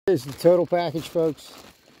Here's the total package, folks.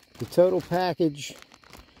 The total package.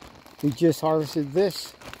 We just harvested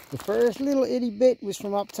this. The first little itty bit was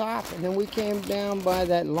from up top, and then we came down by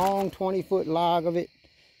that long 20-foot log of it,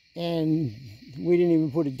 and we didn't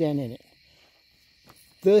even put a dent in it.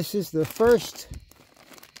 This is the first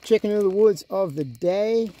chicken of the woods of the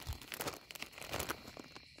day.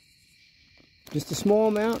 Just a small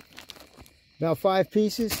amount, about 5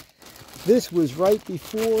 pieces. This was right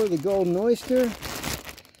before the golden oyster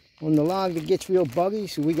on the log that gets real buggy,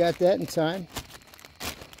 so we got that in time.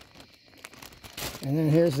 And then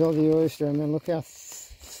here's all the oyster. I mean, look how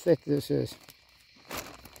thick this is.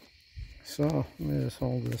 So, let me just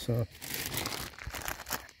hold this up.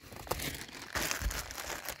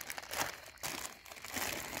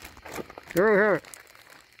 There we have it.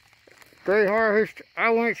 Day harvest.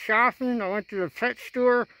 I went shopping. I went to the pet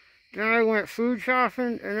store. Then I went food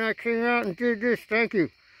shopping. And then I came out and did this. Thank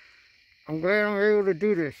you. I'm glad I'm able to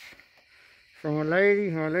do this. For my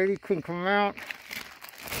lady couldn't come out.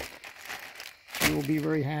 She will be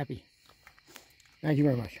very happy. Thank you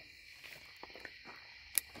very much.